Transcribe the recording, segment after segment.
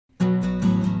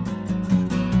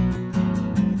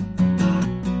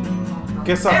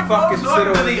Guess I'll fucking sit Welcome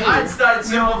over to the here. Einstein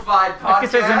Simplified podcast. I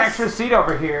guess there's an extra seat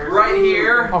over here. Right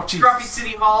here, Oh, jeez. Scruffy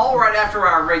City Hall, right after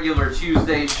our regular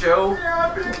Tuesday show.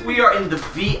 We are in the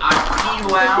VIP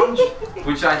Lounge,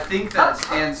 which I think that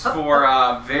stands for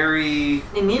very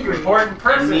Important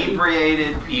person.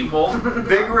 inebriated people.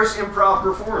 Vigorous improv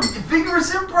performed.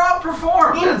 Vigorous improv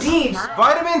performed. That's Indeed.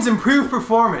 Vitamins improve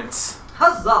performance.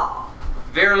 Huzzah.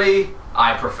 Verily,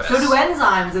 I profess. So do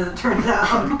enzymes, as it turns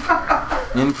out.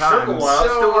 In Circle times. Wild.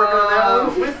 Still working on that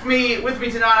one? With me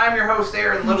tonight, I'm your host,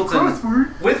 Aaron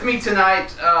Littleton. With me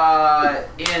tonight,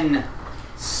 in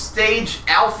stage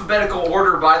alphabetical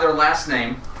order by their last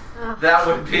name, that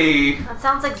would be That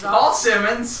sounds Paul exhausting.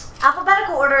 Simmons.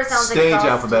 Alphabetical order sounds Stage exhausting.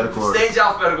 alphabetical order. Stage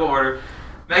alphabetical order.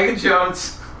 Megan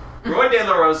Jones, Roy De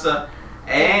La Rosa,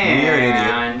 You're an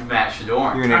and Matt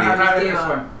Shadorn. You're an I'm idiot. not in this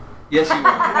one. Yes, you are.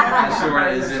 Matt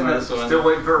Shadorn is in this one. Still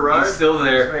waiting for a ride? He's still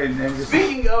there. Wait, and just,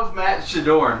 Speaking of Matt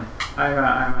Shadorn, I'm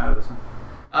out of this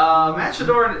one. Matt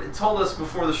Shadorn told us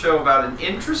before the show about an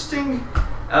interesting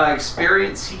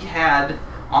experience he had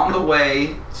on the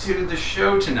way to the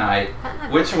show tonight,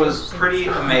 which was pretty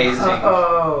amazing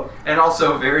Oh, and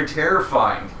also very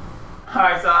terrifying.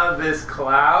 I saw this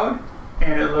cloud,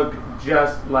 and it looked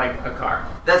just like a car.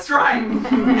 That's right. Isn't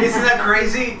that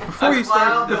crazy? Before A you start-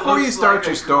 cloud that before you looks start like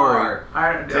your a story.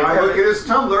 car. Take a look at his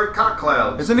Tumblr, cock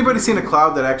clouds. Has anybody seen a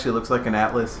cloud that actually looks like an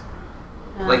atlas?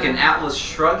 Like an atlas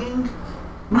shrugging?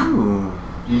 Ooh.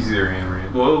 Easier, Henry.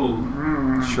 Whoa.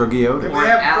 Shruggy Or Otis. an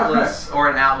atlas, or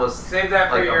an atlas Save that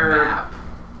for like a your map.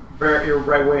 your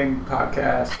right-wing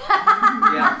podcast.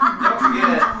 Yeah, don't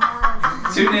forget.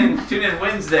 Tune in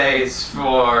Wednesdays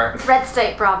for Red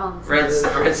state problems. Red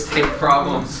State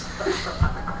Problems.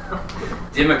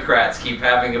 Democrats keep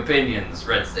having opinions.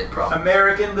 Red State Problems.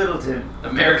 American Littleton.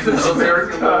 American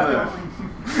American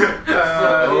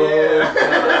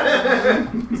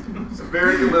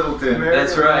American Littleton.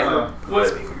 That's right.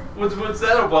 American What's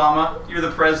that, Obama? You're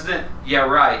the president? Yeah,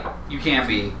 right. You can't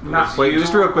be. It Nah. was Wait, you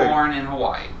just real quick. born in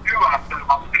Hawaii.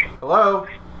 Hello?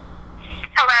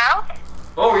 Hello?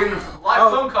 Oh, we're getting a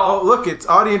live phone call. Oh, look, it's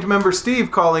audience member Steve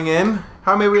calling in.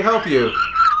 How may we help you?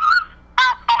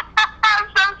 I'm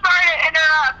so sorry to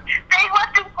interrupt. They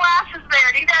left his glasses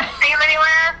there. Do you guys see him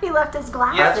anywhere? He left his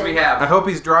glasses. Yes, we I have. hope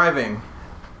he's driving.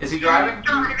 Is he driving?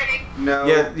 Driving. No.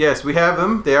 Yes, we have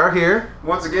them. They are here.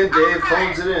 Once again, Dave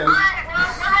phones it in. Alright, we're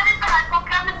headed back. We'll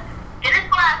come and get his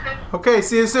glasses. Okay,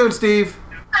 see you soon, Steve.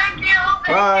 Thank you.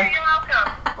 Bye. You're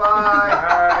welcome.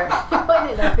 Bye. Podcast. I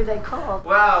wanted to know who they called.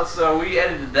 Wow, so we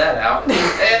edited that out.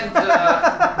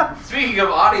 And speaking of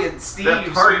audience, Steve, That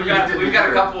so part we've you got didn't a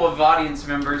hear. couple of audience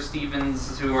members,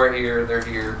 Stevens, who are here. They're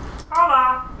here.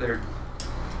 Hola. They're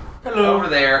Hello. over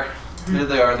there. There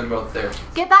they are. They're both there.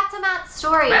 Get back to Matt's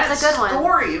story. Matt's it's a good one.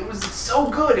 story. It was so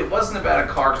good. It wasn't about a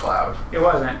car cloud. It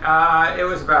wasn't. It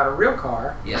was about a real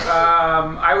car. Yes.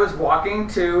 I was walking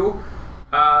to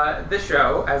the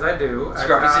show, as I do.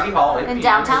 Scruffy City Hall In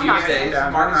downtown Tuesdays,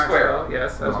 Downtown Martin Square. Knoxville,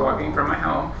 yes, I was walking from my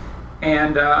home,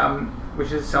 and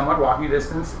which is somewhat walking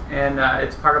distance, and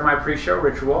it's part of my pre-show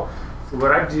ritual. So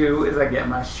what I do is I get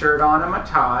my shirt on and my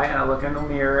tie, and I look in the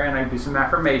mirror, and I do some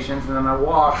affirmations, and then I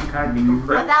walk and kind of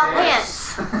decompress. Without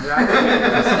pants.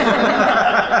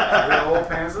 The old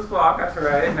pantsless walk, that's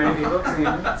right. Many people have seen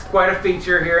it. It's quite a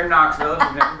feature here in Knoxville if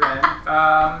you've never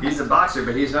been. He's a boxer,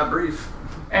 but he's not brief.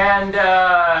 And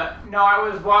no, I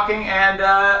was walking, and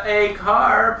a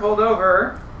car pulled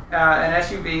over, an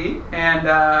SUV, and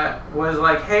was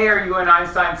like, "Hey, are you an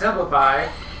Einstein Simplify?"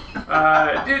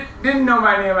 Didn't know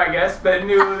my name, I guess, but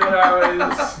knew that I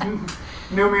was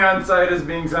knew me on site as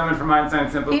being someone from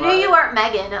Einstein Simplify. He knew you weren't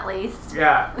Megan, at least.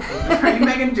 Yeah. Are you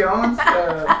Megan Jones?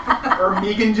 Or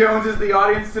Megan Jones, as the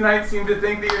audience tonight seemed to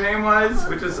think that your name was,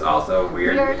 which is also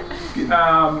weird.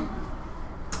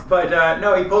 But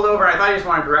no, he pulled over. I thought he just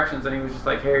wanted directions, and he was just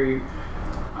like, "Hey, are you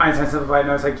Einstein Simplified?" And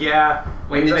I was like, "Yeah."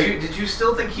 Wait, He's did like, you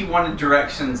still think he wanted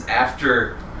directions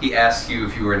after he asked you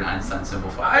if you were an Einstein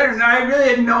Simplified? I don't know. I really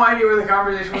had no idea where the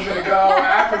conversation was going to go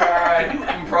after that. Can you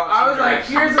improv I was some like,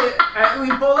 directions?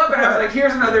 we pulled up, and I was like,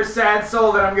 "Here's another sad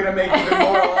soul that I'm going to make even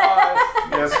more lost."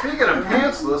 Yeah, speaking of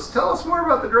pantsless, tell us more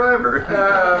about the driver.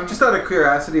 Just out of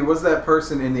curiosity, was that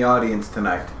person in the audience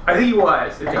tonight? I think he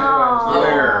was. I think he was.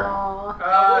 Where?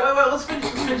 Wait, let's finish.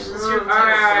 Let's hear the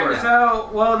Alright, story. so,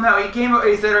 well, no, he came up,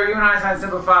 he said, "Are you an Einstein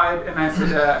Simplified?" And I said,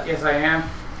 "Yes, I am."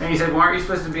 And he said, "Well, aren't you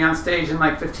supposed to be on stage in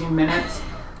like 15 minutes?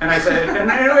 And I said, and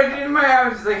in my head, I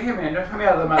was just like, "Hey man, don't tell me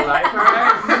how to live my life,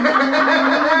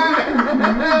 alright?"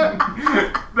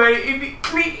 But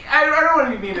I don't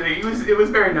want to be mean to him. It was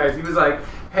very nice. He was like,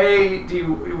 "Hey, do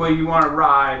you want to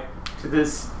ride to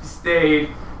this stage,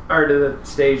 or to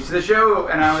the show?"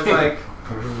 And I was like,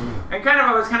 And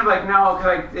I was kind of like, no,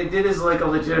 because it did is like a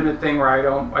legitimate thing where I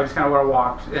just kind of want to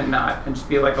walk and just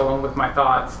be like alone with my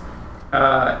thoughts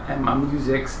and my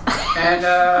musics and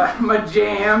my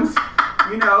jams,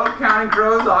 you know, Counting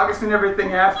Crows, August and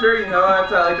Everything After, you know,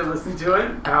 that's I like to listen to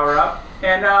it, power up.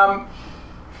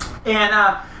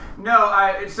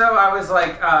 So I was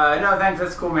like, no, thanks,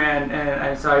 that's cool, man.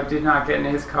 And so I did not get in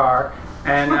his car.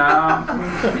 And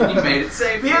And you made it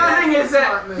safe. the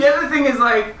other thing is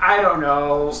like, I don't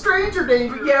know. Stranger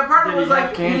danger. Yeah, part of it Did was he have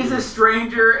like, candy? he's a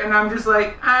stranger, and I'm just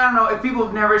like, I don't know. If people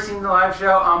have never seen the live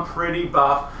show, I'm pretty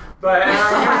buff. But I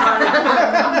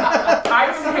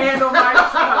can handle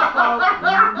myself.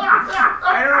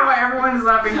 I don't know why everyone is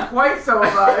laughing quite so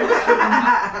much.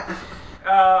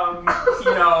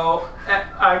 You know,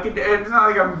 it's not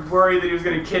like I'm worried that he was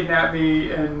going to kidnap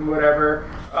me and whatever.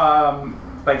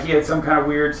 Like he had some kind of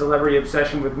weird celebrity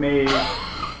obsession with me.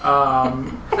 What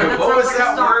was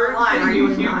that word? Are you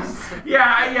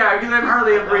Yeah, because I'm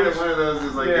hardly a British. One of those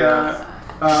is like, Yeah.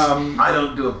 I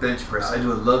don't do a bench press. I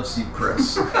do a love seat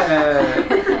press.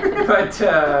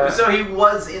 So he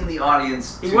was in the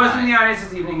audience. He was in the audience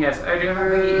this evening, yes. I do not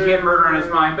think he had murder on his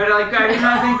mind, but like I did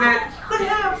not think that he could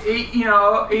have. You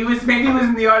know, he was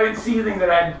in the audience seething that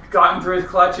I'd gotten through his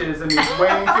clutches and he's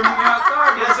waiting for me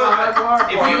outside. Yeah, so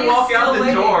if you walk out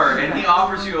the door and he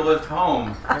offers you a lift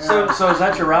home, So is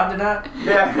that your ride tonight?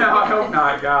 Yeah, no, I hope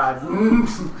not. God.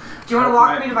 Do you want to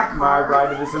walk me to my car? My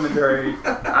ride to the cemetery.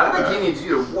 I think he needs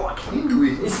you to walk into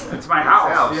it. It's my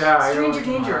house. Yeah. I Stranger don't-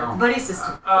 danger. Wow. Buddy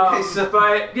system.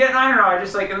 But yeah, I don't know. I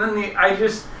just like, and then the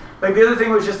other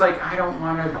thing was just like, I don't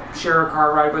want to share a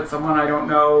car ride with someone I don't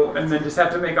know, and then just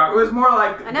have to make out. It was more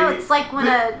like I know, it's like when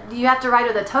you have to ride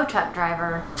with a tow truck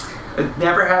driver. It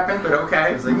never happened, but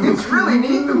okay. It's like, it's really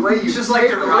neat the way you it's just like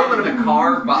take to the ride in aluminum. the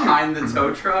car behind the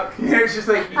tow truck. Yeah, it's just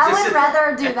like I Just would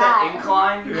rather do at that.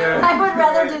 incline. Yeah. I would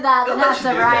rather do that They'll than let have you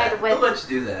to do ride that. with. They'll let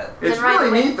you do that. It's Then ride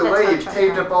really with neat the the way tow you truck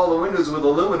taped driver. up all the windows with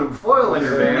aluminum foil in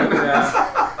your van. Yeah. I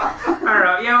don't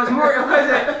know. Yeah, it was more.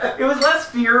 It was less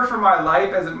fear for my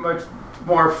life, as much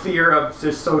more fear of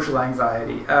just social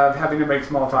anxiety of having to make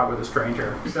small talk with a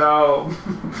stranger. So,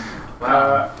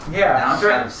 yeah. Now I'm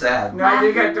kind of sad. No, I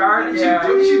did get dark. Why did Yeah.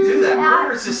 you do that? Yeah.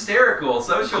 Murder is hysterical.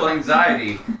 Social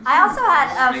anxiety. I also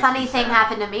had a Makes funny me thing sad.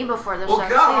 happen to me before the Well, show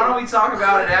God, why too. don't we talk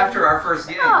about it after our first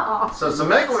game? Oh. So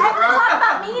Megan was I have to talk driving.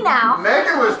 about me now.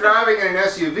 Megan was driving in an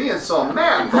SUV and saw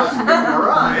Matt busting in the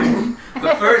ride.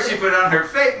 But first, she put on her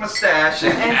fake mustache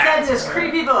And said this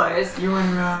creepy voice. You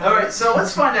and All right, so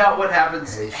let's find out what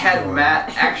happens had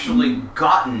Matt actually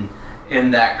gotten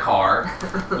in that car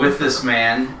with this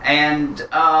man, and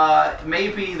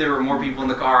maybe there were more people in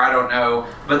the car, I don't know,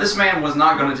 but this man was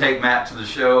not going to take Matt to the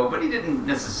show, but he didn't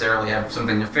necessarily have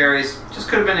something nefarious, just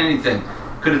could have been anything,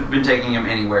 could have been taking him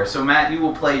anywhere. So Matt, you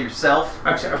will play yourself.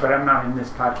 Actually, but I'm not in this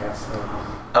podcast, so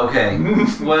Okay,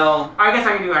 well, I guess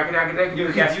I can do. I can do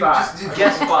a guest spot. just do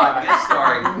guest spot, guest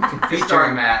starring Matt.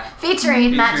 Featuring Matt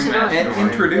Featuring Matt Shador. Shador. And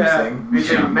introducing. He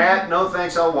said, Matt, no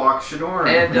thanks, I'll walk. Shador.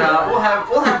 And we'll have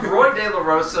Roy De La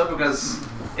Rosa, because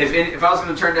if I was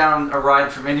going to turn down a ride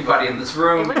from anybody in this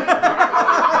room, I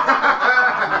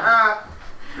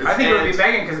think it would be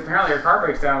Megan because apparently her car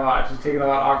breaks down a lot. She's taking a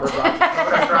lot of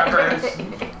awkward rides.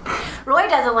 Roy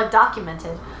doesn't look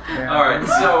documented. Yeah. all right.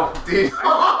 So Dude.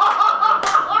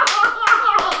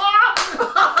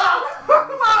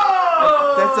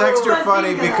 That's extra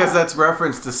funny because that's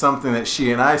reference to something that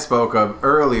she and I spoke of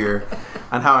earlier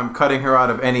on how I'm cutting her out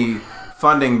of any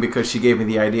funding because she gave me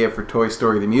the idea for Toy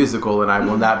Story the musical, and I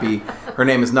will not be. Her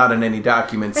name is not in any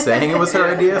documents saying it was her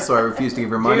idea, so I refuse to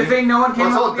give her Do money. you think no one Well, came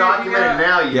it's up all with the documented idea?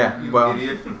 now, you, Yeah, you well-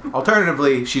 idiot.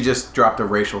 Alternatively, she just dropped a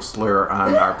racial slur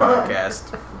on our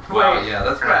podcast. wow, Wait. yeah,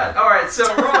 that's bad. All right,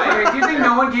 so Okay, Roy. do you think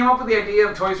no one came up with the idea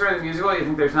of Toy Story the musical? You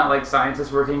think there's not like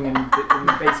scientists working in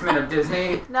the basement of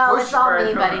Disney? No, Push it's all right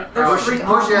me, over. buddy. Push-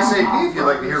 Push SAP if you'd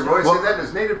like to hear Roy Well- say that in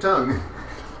his native tongue.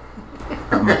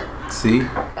 See?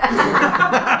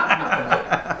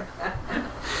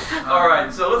 All right,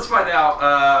 so let's find out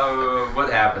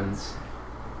what happens.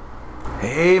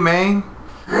 Hey, man.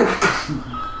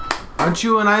 Aren't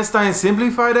you an Einstein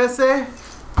simplified essay?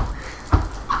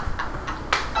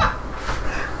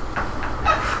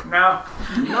 No.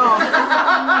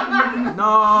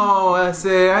 No,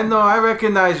 essay. I know. I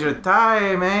recognize your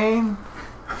tie, man.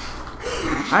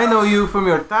 I know you from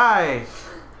your tie.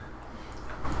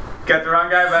 Got the wrong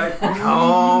guy, buddy.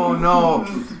 Oh, no.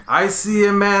 I see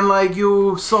a man like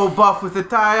you so buff with a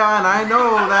tie on. I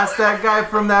know that's that guy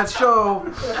from that show.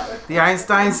 The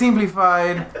Einstein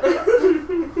Simplified.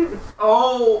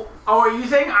 Oh, are you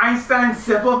saying Einstein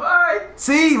simplified?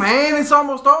 See, man, it's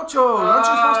almost ocho. Aren't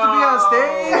you supposed to be on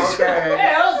stage? Okay.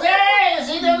 Hey, Jose, is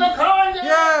he in the car yet?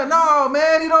 Yeah, no,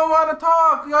 man, you don't want to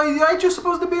talk. Ain't you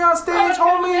supposed to be on stage,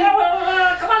 homie?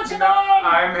 Come on, sit down.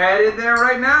 I'm headed there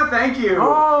right now. Thank you.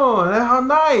 Oh, how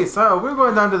nice. Oh, we're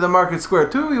going down to the Market Square,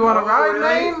 too. You want to ride,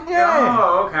 really? man? Yeah.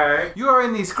 Oh, okay. You are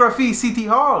in the Scruffy City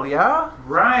Hall, yeah?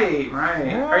 Right.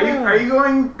 Yeah. Are you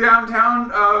going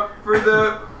downtown for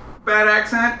the bad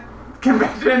accent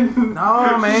convention?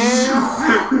 No, man.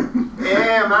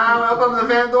 Yeah, man, open the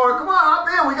van door. Come on, hop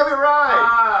in. We got me ride.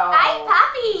 Hi,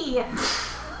 Papi.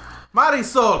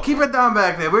 Marisol, keep it down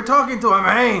back there. We're talking to a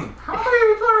man. How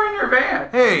many people are in your van?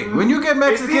 Hey, when you get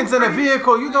Mexicans in a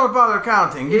vehicle, you don't bother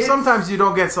counting. Sometimes you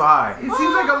don't get so high. It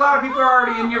seems like a lot of people are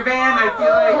already in your van. I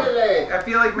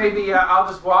feel like maybe I'll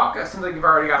just walk. It seems like you've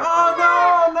already got. Oh, no.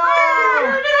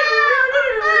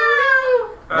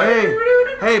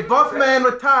 Hey, buff man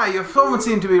with tie. Your phone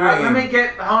seemed to be Let ringing. me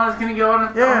get. Hold on, can you go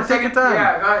on? Yeah, take your time.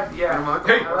 Yeah, go ahead. Yeah.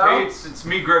 Hey, Hello? it's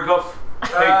me, Greg Huff.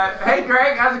 Hey,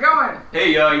 Greg, how's it going?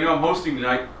 Hey, I'm hosting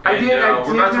tonight. I and, did we're about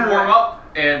know to that. warm up,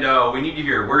 and we need you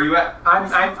here. Where are you at? I'm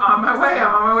on my way.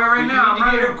 I'm on my way right now.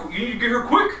 You need to get here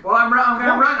quick. Well, I'm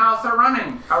gonna run. I'll start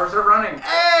running.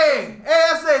 Hey,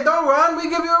 I say, don't run. We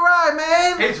give you a ride,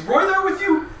 man. Hey, is Roy there with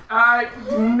you?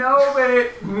 No,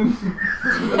 but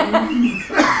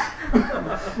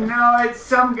no, it's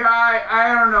some guy.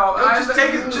 I don't know. No,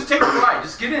 just take a ride.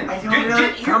 Just get in. I don't Get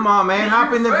really- here. Come on, man.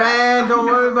 Hop in the van. Don't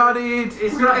worry about it.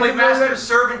 It's We're gonna play it's Master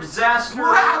Servant Disaster.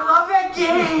 I love that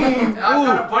game. I've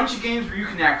got a bunch of games where you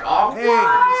can act awkward, Hey.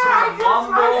 sort of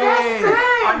mumble. Hey.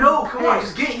 I know. Come on,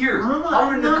 just get here.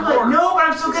 I'm in the car. No, but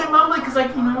I'm so good at mumbling because,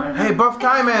 like, you know what? Hey, buff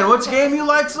tie man. Which game you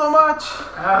like so much?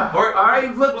 All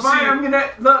right, look, We'll fine. see you. I'm gonna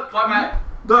look. Bye, Matt.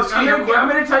 Look, Just I'm get here quick.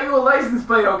 gonna tell you a license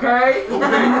plate, okay?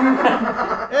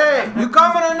 Hey, you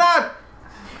coming or not?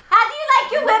 How do you like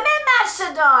your women,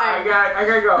 Mastodon? I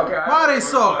gotta go. Okay.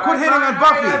 Marisol, quit hitting on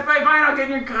Buffy. Fine. I'll get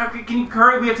in your car. Can you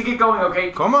hurry? We have to get going,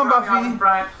 okay? Come on, Drop me off Buffy. in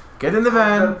front Get in the of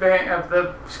van.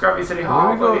 the Scruffy City Here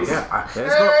Hall, we go. please. Yeah, let's go.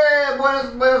 Hey,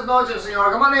 buenas noches, senor.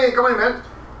 Come on in, man.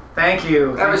 Thank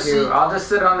you. Have a Thank you. seat. I'll just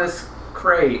sit on this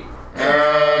crate.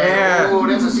 Yeah. Oh,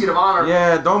 that's a seat of honor.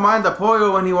 Yeah, don't mind the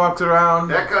pollo when he walks around.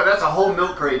 That's a whole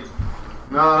milk crate.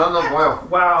 No, boil.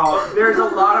 Wow, there's a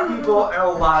lot of people and a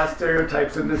lot of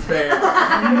stereotypes in this band.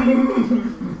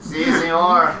 Si,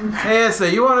 senor. Hey, say,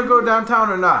 you want to go downtown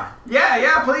or not?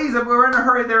 Yeah, please. We're in a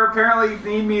hurry. They apparently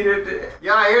need me to.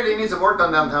 Yeah, I hear they need some work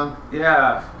done downtown.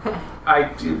 Yeah, I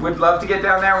would love to get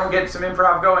down there and get some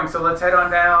improv going. So let's head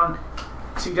on down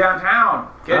to downtown.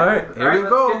 All right, here we let's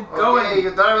go. get going. Okay,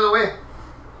 you drive the way.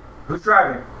 Who's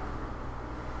driving?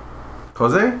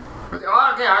 Jose?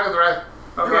 Oh, okay, I can drive.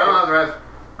 Okay. I don't have to drive.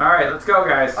 All right, let's go,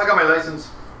 guys. I got my license.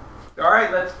 All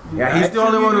right, let's. Yeah, he's the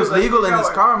only one who's legal in his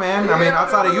car, man. I mean,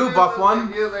 outside of you, buff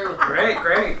one. Great.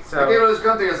 I came So, to this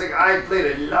country. I was like, I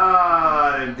played a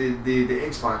lot of the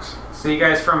Xbox. so you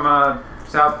guys from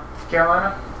South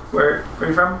Carolina? Where are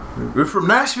you from? We're from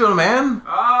Nashville, man.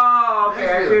 Oh, okay. I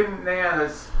Nashville. didn't. Yeah,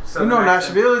 that's. You know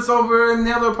Nashville, it's over in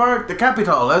the other park, the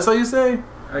capital, that's how you say?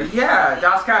 Yeah,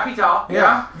 Das Kapital.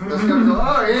 Yeah. Let's go.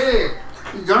 Oh, hey.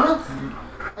 You German?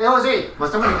 Hey, Jose. ¿Me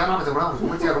está manejando asegurado?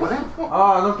 ¿Un cigarro, güey?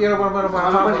 Ah, no quiero volver a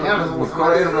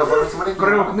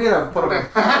correr comida. What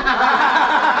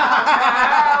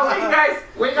you guys?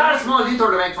 We got a small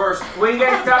detour to make first. What you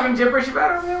guys talking gibberish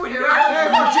about over there? What you Hey,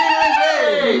 guys?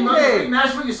 Hey, don't you hey. speak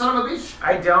Nashville, you son of a bitch?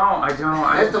 I don't.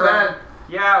 That's too bad.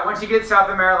 Yeah, once you get south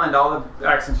of Maryland, all the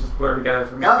accents just blur together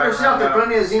for me. Help yourself, there's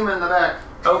plenty of Zima in the back.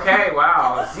 Okay,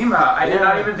 wow, Zima. I did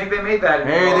not even think they made that.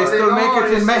 Hey, they anymore. still make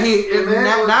it in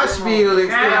Nashville. They still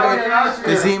Yeah, make Nashville.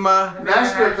 the Zima.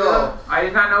 Nashville, though. I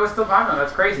did not know it's still popular.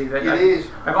 That's crazy. It is.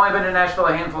 I've only been to Nashville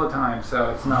a handful of times, so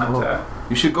it's not.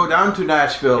 You should go down to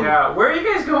Nashville. Yeah, where are you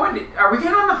guys going? Are we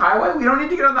getting on the highway? We don't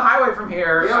need to get on the highway from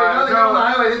here. Yeah, we know they got on the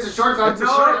highway. It's a shortcut. It's a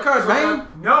shortcut, man.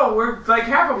 No, we're like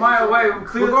half a mile away.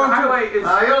 Clearly, We're going the to- highway is.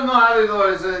 I don't know how to do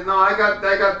it. No, I got the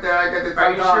Are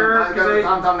you TomTom. sure? I got the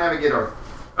TomTom Navigator.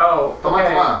 Oh, okay.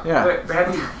 Toma. Yeah. But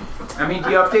have you? I mean, do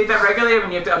you update that regularly? I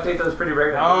mean, you have to update those pretty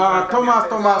regularly.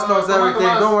 Tomas knows everything.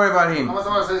 Don't worry about him.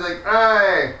 Thomas says like,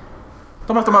 hey.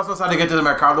 Tomas knows how to get to the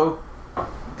Mercado.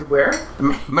 Where?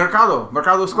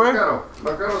 Mercado Square?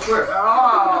 Mercado Square.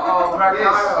 Oh,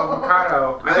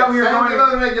 Mercado. I thought we were going to.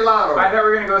 I Regularo. thought we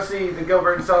were going to go see the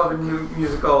Gilbert and Sullivan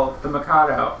musical, The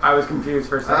Mikado. I was confused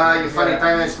for a second. You funny Yeah.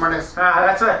 time and smartness.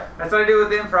 That's what I do with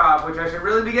the improv, which I should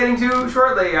really be getting to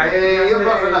shortly. Hey, you're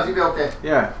buff enough. You'll be okay.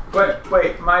 Yeah. But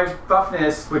wait, my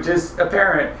buffness, which is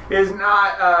apparent, is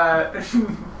not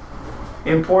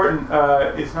important.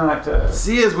 It's not.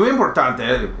 Sí, es muy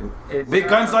importante. It's Big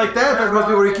guns like that, that must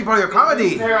be where you keep all your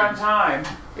comedy. There on time.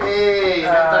 Hey,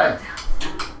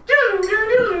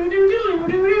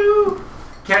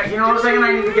 You know what I'm saying?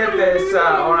 I need to get this.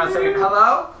 Hold on a second.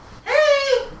 Hello?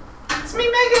 Hey, it's me,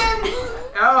 Megan.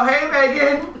 Oh, hey,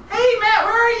 Megan. Hey, Matt,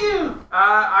 where are you?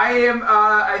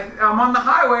 I'm on the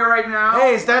highway right now.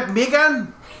 Hey, is that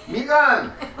Megan?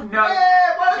 Migan. No. Hey,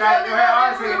 Guys, wait, hold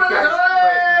on a second, guys.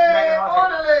 Wait, Megan,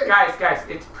 hold on a second. Órale. Guys,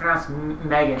 it's pronounced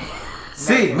Megan.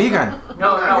 Sí, Megan.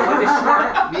 No, what is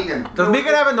short? Megan. Does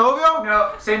Megan have a novio?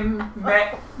 No, say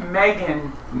Megan.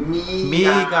 Megan.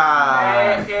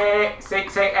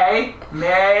 Say A.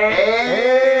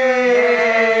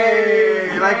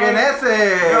 Hey, like an No,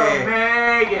 essay.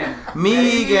 Megan.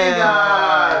 Megan.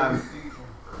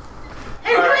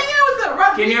 Hey, we're hanging out with the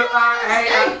Rodriguez. Can you,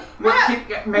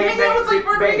 Matt, Megan, you hanging out with like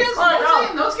Rodriguez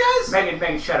and those guys?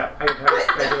 Megan, shut up. Hey.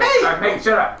 Megan,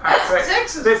 shut up. All right, wait.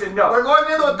 Texas. Listen, no. We're going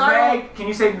into the title. Meg, can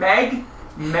you say Meg?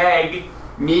 Meg.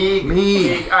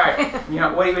 Me. All right. You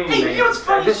know what do you mean? Hey, you know what's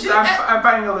funny? This, Shit, I'm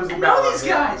fighting a losing I battle. know these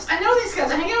guys. I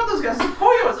hang out with those guys.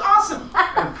 Pollo is awesome.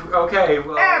 Okay,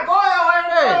 well. Hey, boy,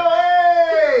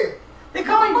 hey. They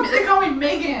call me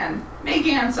Megan.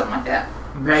 Megan, something like that.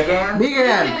 Megan.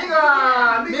 Megan.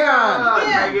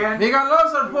 Megan. Megan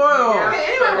loves her pollo. Yeah. Okay,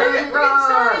 anyway, we're getting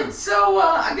started, so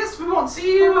I guess we won't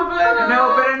see you, but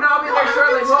No, but I'll be there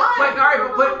shortly. Well, time. all right,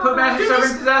 but put Master Dude,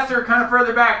 Servant Disaster kind of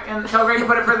further back and tell Greg to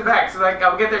put it further back. So like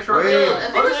I'll get there shortly. Wait.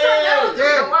 I think we're starting out.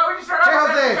 Yeah. Why would you start off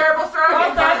with that terrible start?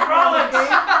 Hold that Rolex.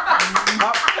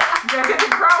 You gotta get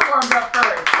the crowd warmed up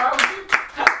first. Why would you?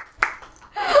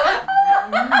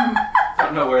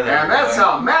 Don't know where that And that's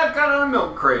how Matt got on a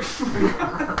milk crate.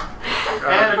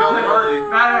 And a milk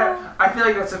carton. I feel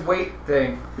like that's a weight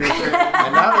thing.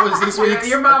 And that was this week's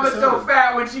Your mom was so episode.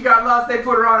 fat when she got lost, they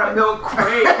put her on a milk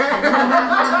crate.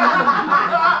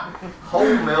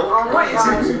 Whole milk. Wait,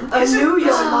 is knew it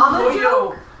your mama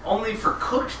pollo only for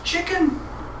cooked chicken?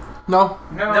 No,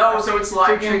 No, so it's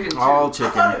live chicken too. all I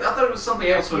chicken. thought it was something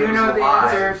else when You it was know the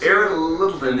live. answer. Aaron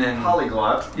Littleton And then-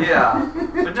 polyglot. Yeah,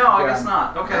 but no, I guess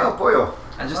not. Okay, Oh, pollo.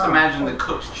 I just imagined the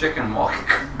cooked chicken walking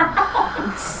around.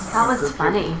 That was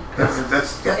funny. That's In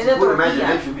a good tortilla.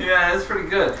 imagination. Yeah, it's pretty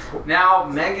good. Now,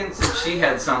 Megan said she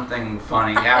had something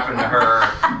funny happen to her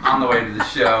on the way to the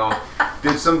show.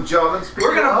 Did some John speak?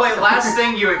 We're gonna play Last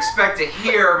Thing You Expect to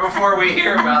Hear before we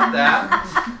hear about that.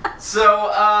 So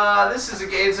this is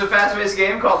it's a fast-paced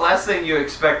game called Last Thing You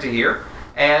Expect to Hear,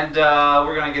 and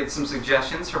we're gonna get some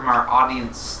suggestions from our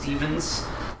audience, Stevens.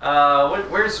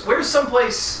 Where's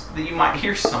someplace that you might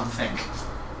hear something?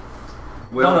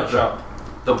 Donut shop.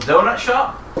 The donut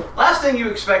shop. Last thing you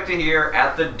expect to hear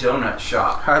at the donut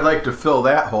shop. I'd like to fill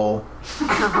that hole.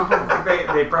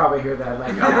 They probably hear that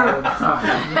like all the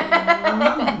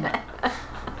time.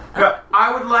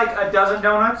 I would like a dozen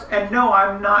donuts, and no,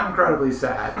 I'm not incredibly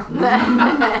sad.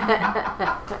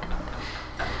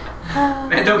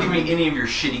 Man, don't give me any of your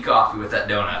shitty coffee with that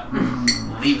donut.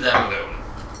 Leave that alone.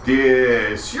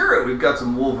 Yeah, sure. We've got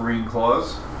some Wolverine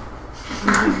claws.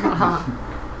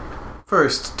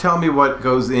 First, tell me what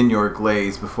goes in your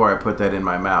glaze before I put that in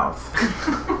my mouth.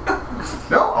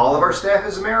 No, all of our staff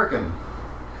is American.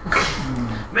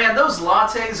 Man, those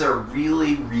lattes are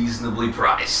really reasonably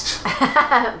priced.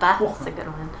 That's a good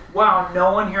one. Wow,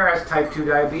 no one here has type 2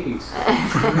 diabetes.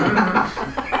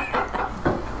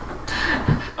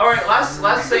 All right,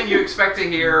 last thing you expect to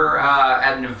hear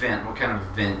at an event. What kind of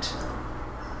event?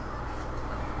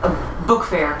 Book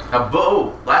fair.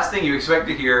 Last thing you expect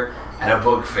to hear at a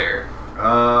book fair.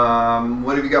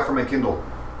 What have you got for my Kindle?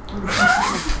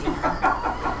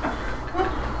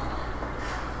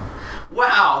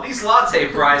 Wow, these latte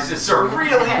prices are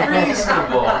really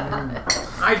reasonable.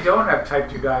 I don't have type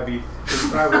 2 diabetes.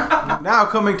 Now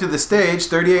coming to the stage,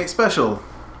 38 Special.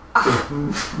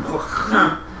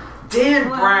 Dan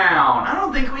Brown. I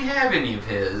don't think we have any of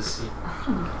his.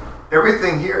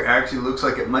 Everything here actually looks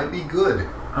like it might be good.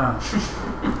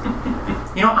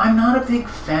 You know, I'm not a big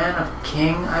fan of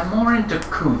King. I'm more into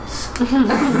Koontz.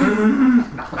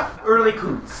 Early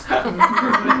Koontz.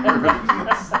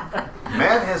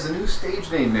 Matt has a new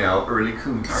stage name now, Early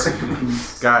Coons.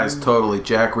 Guys, totally.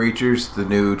 Jack Reachers, the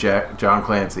new John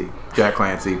Clancy. Jack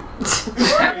Clancy.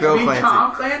 Bill You mean Clancy.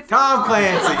 Tom Clancy? Tom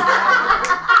Clancy.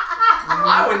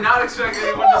 I would not expect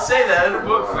anyone to say that at a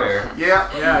book fair. Yeah.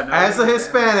 Yeah. No, As a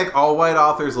Hispanic, all white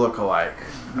authors look alike.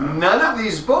 None of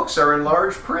these books are in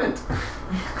large print.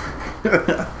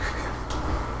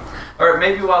 All right,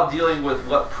 maybe while dealing with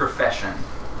what profession?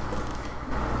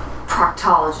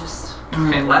 Proctologist.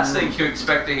 Okay, last thing you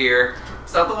expect to hear.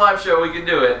 It's not the live show, we can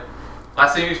do it.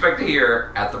 Last thing you expect to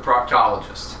hear at the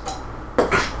proctologist.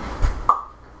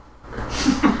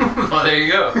 Well, there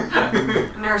you go.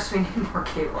 Nurse, we need more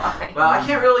KY. Well, I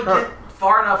can't really get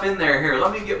far enough in there. Here,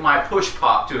 let me get my push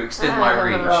pop to extend my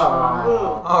reach.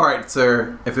 All right,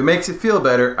 sir. If it makes you feel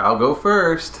better, I'll go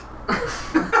first.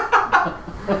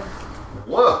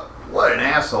 Whoa, what an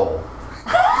asshole.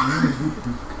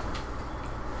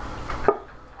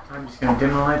 I'm just gonna dim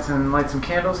the lights and light some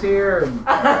candles here. And,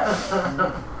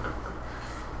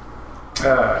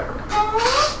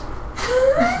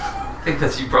 I think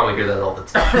that you probably hear that all the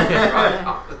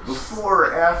time. Before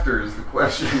or after is the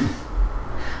question.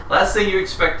 Last thing you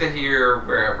expect to hear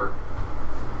wherever.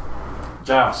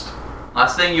 Joust.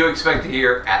 Last thing you expect to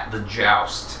hear at the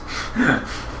joust.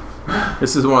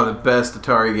 This is one of the best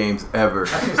Atari games ever.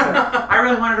 I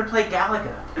really wanted to play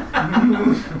Galaga.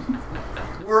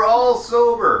 We're all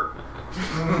sober.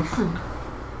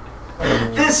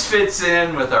 This fits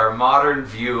in with our modern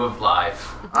view of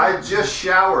life. I just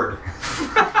showered.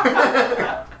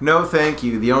 No, thank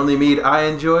you. The only mead I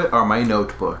enjoy are my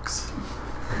notebooks.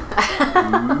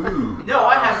 Ooh. No,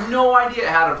 I have no idea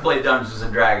how to play Dungeons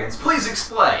and Dragons. Please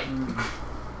explain.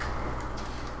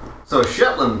 So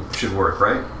Shetland should work,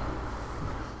 right?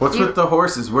 What's with the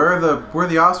horses? Where are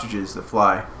the ostriches that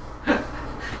fly?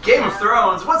 Game of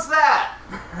Thrones, what's that?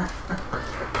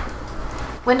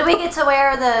 When do we get to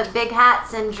wear the big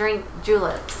hats and drink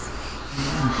juleps?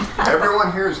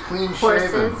 Everyone here is clean shaven.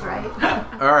 Horses, right?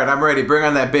 All right, I'm ready. Bring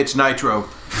on that bitch Nitro.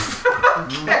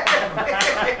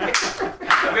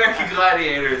 American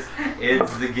Gladiators,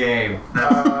 it's the game.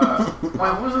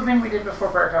 What was the thing we did before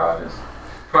proctologist?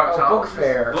 Book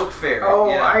fair. Book fair. Oh,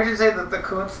 yeah. I should say that the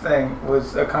Kuntz thing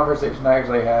was a conversation I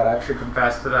actually had. I should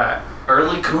confess to that.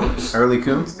 Early Coons. Early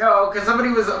Coons? No, because I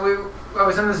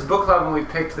was in this book club and we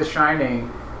picked The Shining,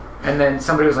 and then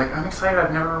somebody was like, "I'm excited.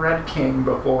 I've never read King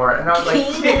before," and I was like,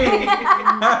 "King? No!"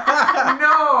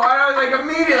 I was like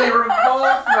immediately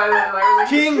revolted by that. Like, I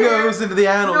was like, King goes into the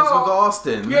annals No. with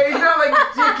Austin. Yeah, he's not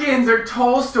like Dickens or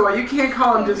Tolstoy. You can't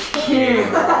call him just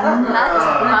King. That's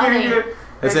funny.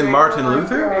 As in Martin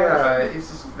Luther? Yeah, he's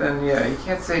just, then yeah, you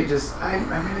can't say just I'm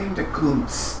really into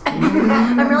Kuntz.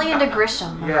 I'm really into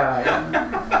Grisham. Yeah.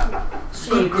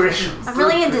 Good Grisham. I'm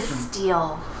really into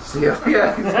Steele. Yeah.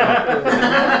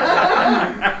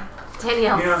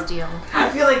 Danielle Yeah. Steele. I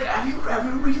feel like have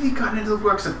you really gotten into the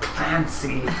works of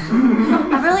Clancy?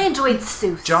 I really enjoyed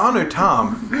Seuss. John or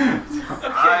Tom?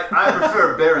 I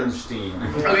prefer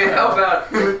Berenstein. Okay, how about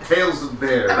Tales of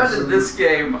Bears. How about in this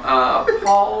game?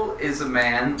 Paul is a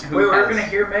man who Wait, we're has... gonna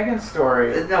hear Megan's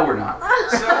story. No, we're not.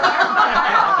 So,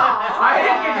 I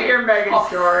didn't get to hear Megan's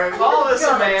story. Paul is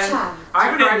a man. I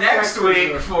Tune in cried next sex with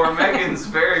week her. for Megan's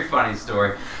very funny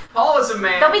story. Paul is a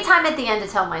man. There'll be time at the end to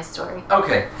tell my story.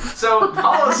 Okay, so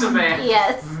Paul is a man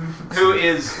Yes.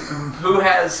 who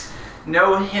has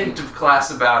no hint of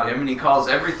class about him, and he calls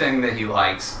everything that he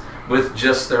likes with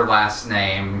just their last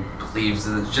name. Believes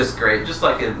that it's just great, just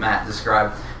like Matt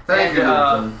described. Thank you,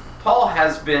 Milton. Paul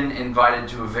has been invited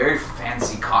to a very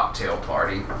fancy cocktail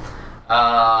party,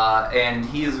 and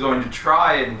he is going to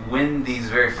try and win these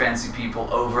very fancy people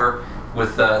over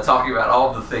with talking about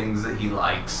all the things that he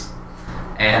likes.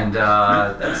 And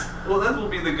that will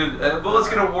be the good. Well, let's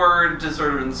get a word to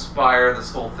sort of inspire this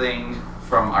whole thing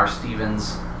from our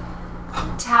Stevens.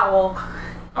 Towel.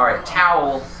 All right,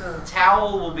 towel.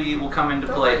 Towel will come into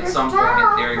play at some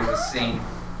point during the scene.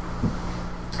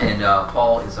 And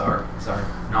Paul is our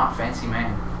not fancy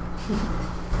man.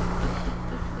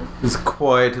 It's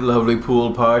quite a lovely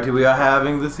pool party we are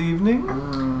having this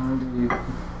evening.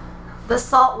 The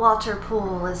saltwater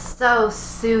pool is so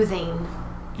soothing.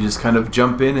 You just kind of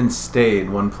jump in and stay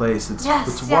in one place. It's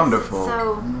wonderful. It's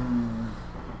so.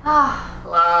 Ah.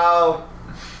 Hello.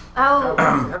 Oh.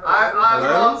 I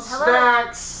Hello? want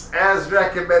snacks as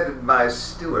recommended by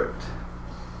Stuart.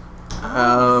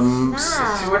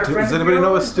 Snacks. Does anybody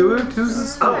know a Stewart? Who's the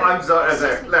Stewart? Oh, I'm sorry.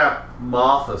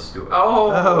 Martha Stewart.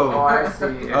 Oh, Oh. I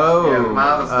see. Oh, Yeah,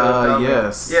 Martha Stewart.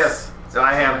 yes. Yes. So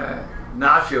I have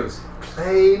nachos,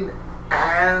 plain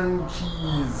and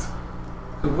cheese.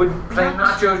 Would plain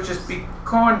nachos just be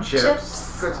corn chips?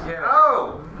 Chips. Yeah.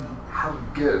 Oh, how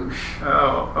gauche.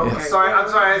 Oh, okay. Yes. Sorry, I'm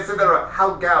sorry. I said that wrong.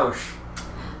 How gauche.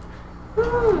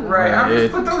 Right, I'll It-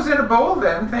 just put those in a bowl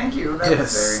then. Thank you. That's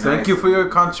Yes, very thank nice. you for your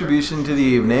contribution to the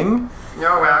evening.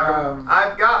 You're welcome.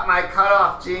 I've got my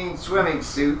cut-off jean swimming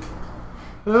suit.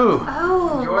 Oh.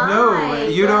 Oh, You're- No, my.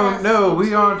 you don't Yes, know. you We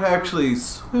do. aren't actually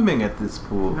swimming at this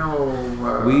pool. No.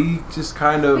 We just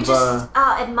kind of. We just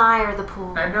admire the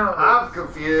pool. I know. I'm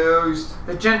confused.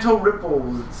 The gentle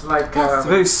ripples. It's like it's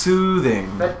very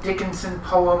soothing. that Dickinson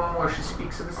poem where she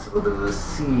speaks of the smooth of the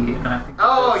sea, and I think.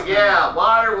 Oh that's- yeah,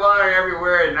 water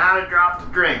everywhere, and not a drop to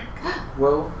drink.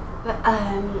 Well,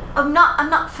 I'm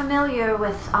not familiar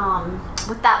with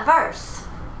that verse.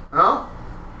 Huh?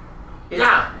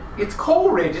 it's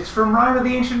Coleridge. It's from Rhyme of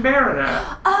the Ancient Mariner.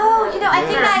 Oh, I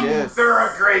think I. Yes. They're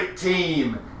a great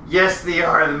team. Yes, they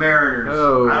are the Mariners.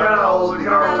 Oh. I don't know. You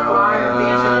don't know Rhyme of the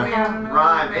Ancient Mariner.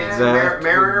 Rhyme. It's That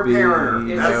Mariner could be- Pariner.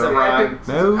 It's That's a the rhyme. It's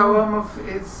No. a poem of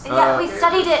it's. Yeah, we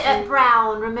studied it at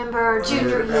Brown. Remember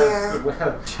junior year?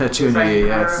 Well, Junior, I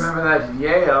yes. remember that at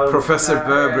Yale. Professor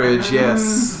Burbridge,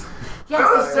 yes.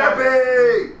 Yes.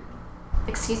 Mississippi!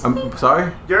 Excuse me. I'm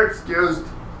sorry? You're excused.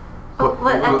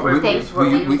 Thanks.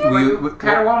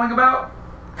 Caterwauling about?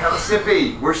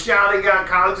 Mississippi. We're shouting out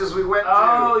colleges we went to.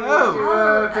 Oh, you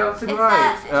Oh. went to Pelton It's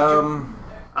Right. that-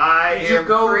 I Did you am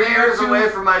go 3 there years to- away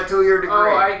from my 2-year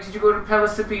degree. Did you go to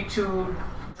Pellissippi to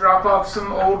drop off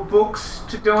some old books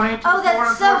to donate to Oh, the that's poor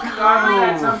so unfortunate? I do that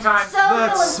kind. sometimes. So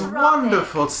That's philanthropic.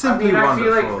 wonderful. Simply I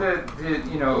feel wonderful.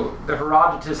 like the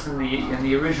Herodotus and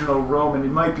the original Roman,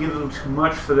 it might be a little too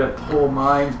much for their poor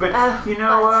minds, but They can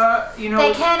Herodotus?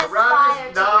 aspire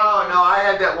to No, I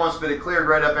had that once, but it cleared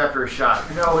right up after a shot.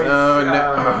 No, it's, Oh,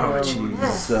 no. Oh,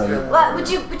 jeez. What would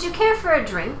you care for a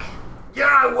drink? Yeah,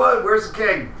 I would. Where's the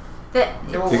keg? The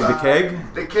The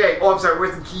keg? The keg. Oh, I'm sorry.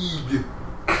 Where's the keg?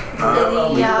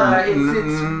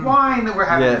 it's wine that we're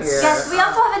having Yes. here. Yes, we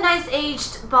also have a nice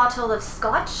aged bottle of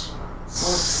scotch.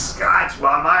 Scotch.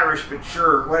 Well, I'm Irish, but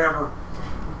sure, whatever.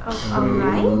 Oh, all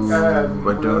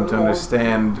right. I don't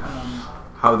understand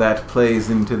how that plays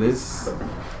into this.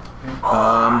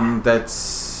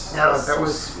 That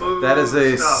was smooth That is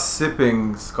a stuff.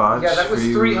 sipping scotch. Yeah, that was for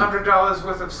you. $300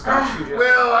 worth of scotch you just.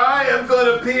 Well, I am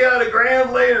going to pee out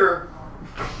 $1,000 later.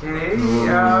 Okay.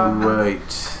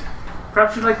 Right.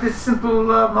 Perhaps you like this simple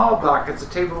mall block. It's a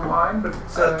table wine, but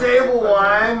it's A table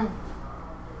wine.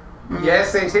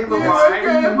 Yes, a table I wine.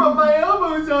 can't put my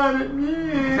elbows on it.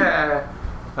 Yeah.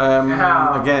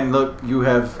 Yeah. Again, look, you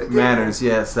have manners.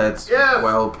 Yes, that's Yes.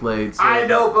 well played. Sir. I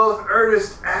know both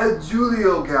Ernest and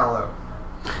Julio Gallo.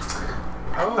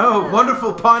 Oh,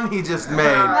 wonderful pun he just made.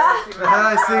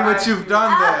 I see what you've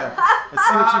done there. I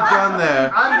see what you've done there.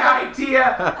 The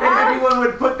idea that anyone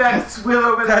would put that swill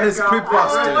over That their is gum.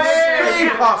 preposterous.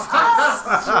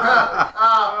 Preposterous.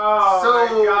 So,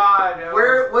 my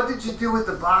God. what did you do with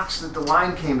the box that the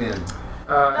wine came in?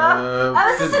 Oh,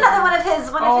 this is another one of his.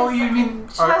 You mean?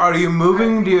 Are you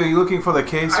moving? Are you looking for the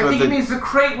case? I with think the, it means the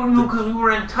crate because we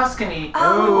were in Tuscany.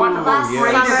 Oh, we wanted last the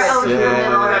crate summer. of it Oh, in the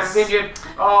middle of that yes. vineyard.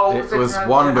 Oh, It such was a-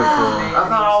 wonderful. I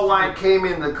thought all wine came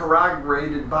in the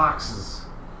corrugated boxes.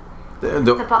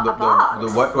 the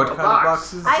box. what kind of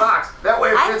boxes? Box. That way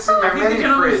it I fits in thought- your I think the mini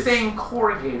gentleman is fridge. saying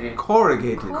corrugated.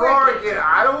 Corrugated. Corrugated.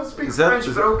 I don't speak Is that- French,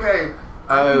 is but that- okay.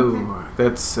 Oh,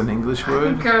 that's an English I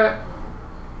word. think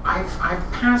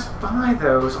I've passed by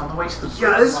those on the way to the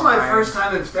Yeah, this is my line. first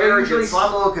time in They're usually Farragut, so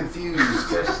I'm a little confused.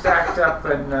 They're stacked up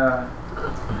and on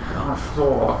the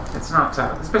floor. It's not.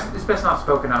 It's best not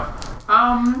spoken of.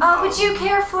 Would you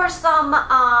care for some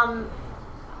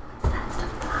what's that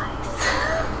stuff,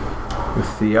 guys?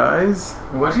 With the eyes.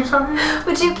 What are you talking about?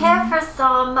 Would you care for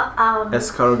some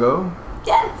Escargot.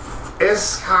 Yes.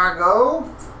 Escargot?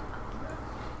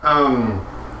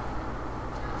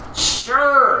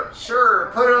 Sure.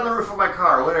 Put it on the roof of my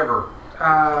car, whatever.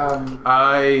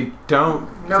 I don't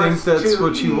think it's that's too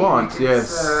what you easy. want. It's,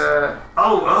 Yes.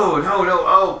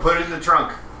 No. Put it in the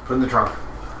trunk. Put it in the trunk.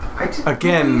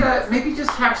 Again. Maybe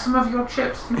just have some of your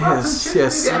chips. You brought Yes, some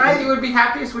chips? yes. Maybe I think you would be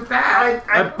happiest with that.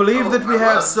 I believe that we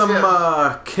have some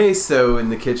queso in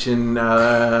the kitchen.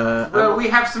 Well, we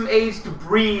have some aged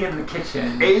brie in the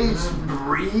kitchen. Aged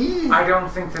brie? I don't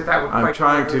think that would I'm quite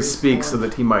trying cover to his speak point. so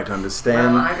that he might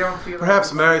understand. Well, I don't feel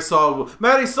Perhaps Marisol will.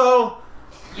 Marisol,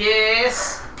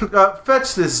 Yes.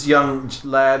 fetch this young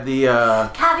lad the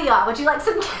Caviar. Would you like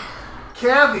some?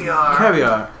 Caviar.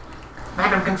 caviar.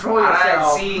 Madam, control Alright,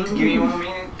 yourself. see. Give me 1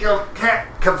 minute.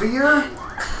 Caviar?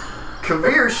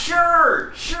 Caviar?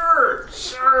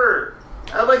 Sure.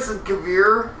 I'd like some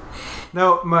caviar.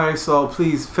 Now, Marisol,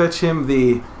 please fetch him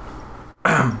the.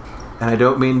 And I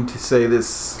don't mean to say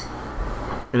this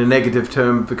in a negative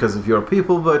term because of your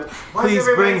people, but please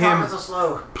bring him. So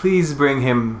slow? Please bring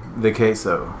him the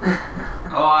queso.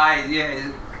 Oh, yeah.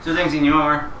 Susan,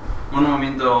 señor. Un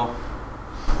momento.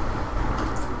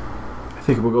 I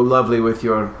think it will go lovely with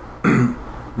your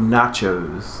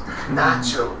nachos.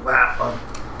 Nacho. Wow.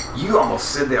 You almost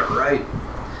said that right.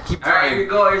 Keep All right, here trying. you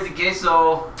go. Here's the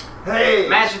queso. Hey!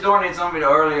 Matchador had something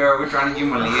earlier. We're trying to give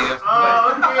him a lift.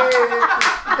 Oh, okay.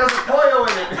 It has a pollo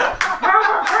in it.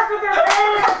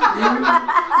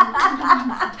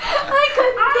 I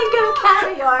couldn't think of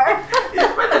caviar.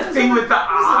 The thing with the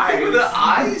eyes. With the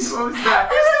eyes? What was that?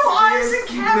 There's no eyes in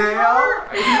caviar.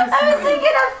 I was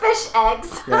thinking of fish eggs,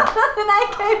 Yeah. and I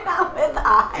came out with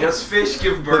eyes. Yes, fish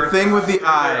give birth. The thing with the to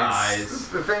eyes.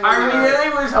 The thing I with really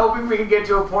was hoping we could get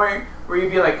to a point where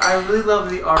you'd be like, I really love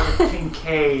the art of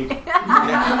Kincaid.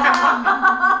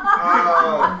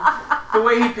 Oh, The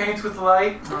way he paints with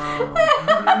light.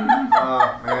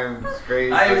 oh man, it's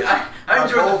crazy. I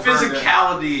enjoy the Goldberg.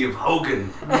 physicality of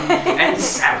Hogan and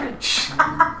Savage.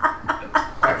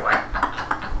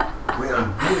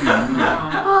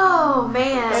 Oh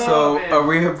man. So, man.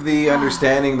 we have the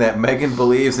understanding that Megan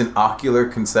believes in ocular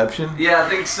conception? Yeah, I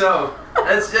think so.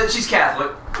 She's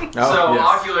Catholic, so yes.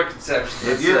 ocular conception.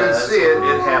 If you didn't see it,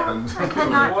 it happened. I could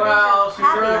not Well, she think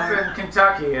of grew up caviar. in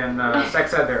Kentucky, and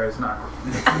sex ed there is not.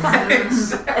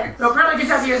 Exactly. No, apparently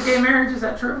Kentucky has gay marriage. Is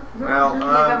that true? Well, They've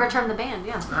overturned the ban,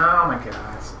 yeah. Oh my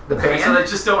God. The So band? they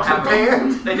just don't have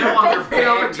band? They no longer They ban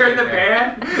overturned the gay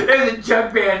band. There's a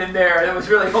jug band in there that was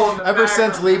really holding them Ever back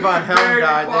since from Levon Helm marriage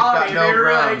died, they've got equality. no They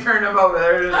really ground. turned them over.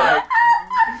 They're just like,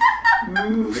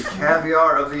 the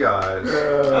caviar of the eyes.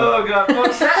 Oh God,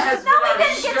 folks, that has No, been we our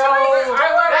didn't get to show.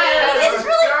 It's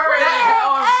really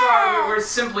Oh, I'm sorry. quick. We're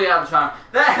simply out of time.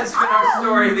 That has been our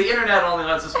story. The internet only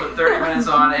lets us put 30 minutes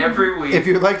on every week. If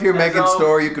you'd like to hear Megan's So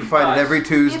story, you can find it every You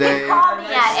Tuesday. can call me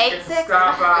at 86.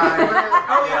 Stop by.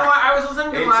 Oh, you know what? I was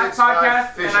listening to the last 865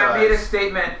 podcast, fish and I made a eyes.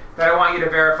 statement that I want you to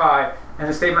verify. And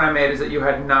the statement I made is that you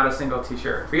had not a single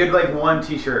T-shirt. You had like one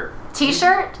T-shirt.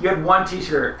 T-shirt? You had one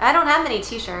T-shirt. I don't have many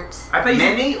T-shirts. I thought you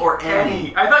said Many or any?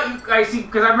 any. I thought you. I see.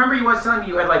 Because I remember you once telling me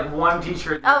you had like one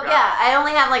T-shirt. Oh yeah, I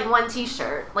only have like one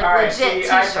T-shirt, like All right, legit see,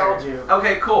 I T-shirt. told you.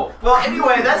 Okay, cool. Well,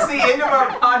 anyway, that's the end of our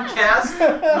podcast.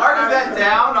 Mark that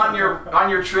down on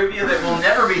your trivia that will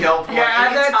never be helpful Yeah,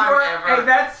 add that to anytime our. ever. Hey,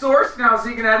 that's sourced now, so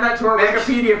you can add that to our Megan-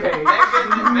 Wikipedia page.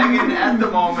 Megan at the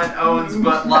moment owns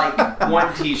but like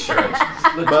one T-shirt.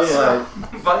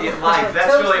 But yeah, like that's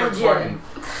Toast really legit. important.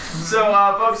 So,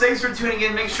 folks, thanks for tuning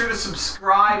in. Make sure to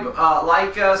subscribe,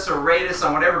 like us, or rate us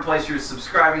on whatever place you're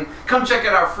subscribing. Come check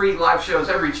out our free live shows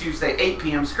every Tuesday, 8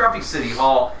 p.m. Scruffy City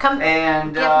Hall. Come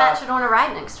and Give Matchador a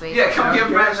ride next week. yeah, come give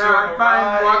Matt I'm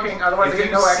fine walking, otherwise I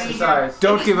get no exercise.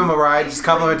 Don't give him a ride, just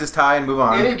compliment his tie and move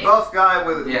on. Any buff guy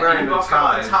with Yeah, wearing any a buff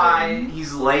guy with a tie. tie.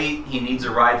 He's late. He needs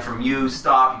a ride from you.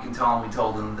 Stop. You can tell him we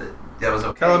told him that was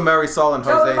okay. Tell him Mary Saul and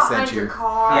Tell Jose them behind sent your you.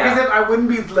 car. Yeah. Because I wouldn't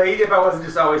be late if I wasn't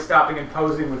just always stopping and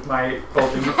posing with my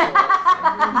bulging All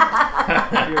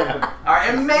right,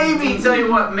 and maybe, tell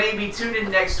you what, maybe tune in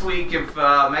next week if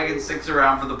Megan sticks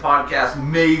around for the podcast.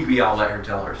 Maybe I'll let her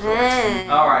tell her story.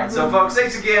 All right, so folks,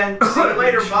 thanks again. See you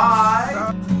later.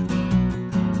 Bye.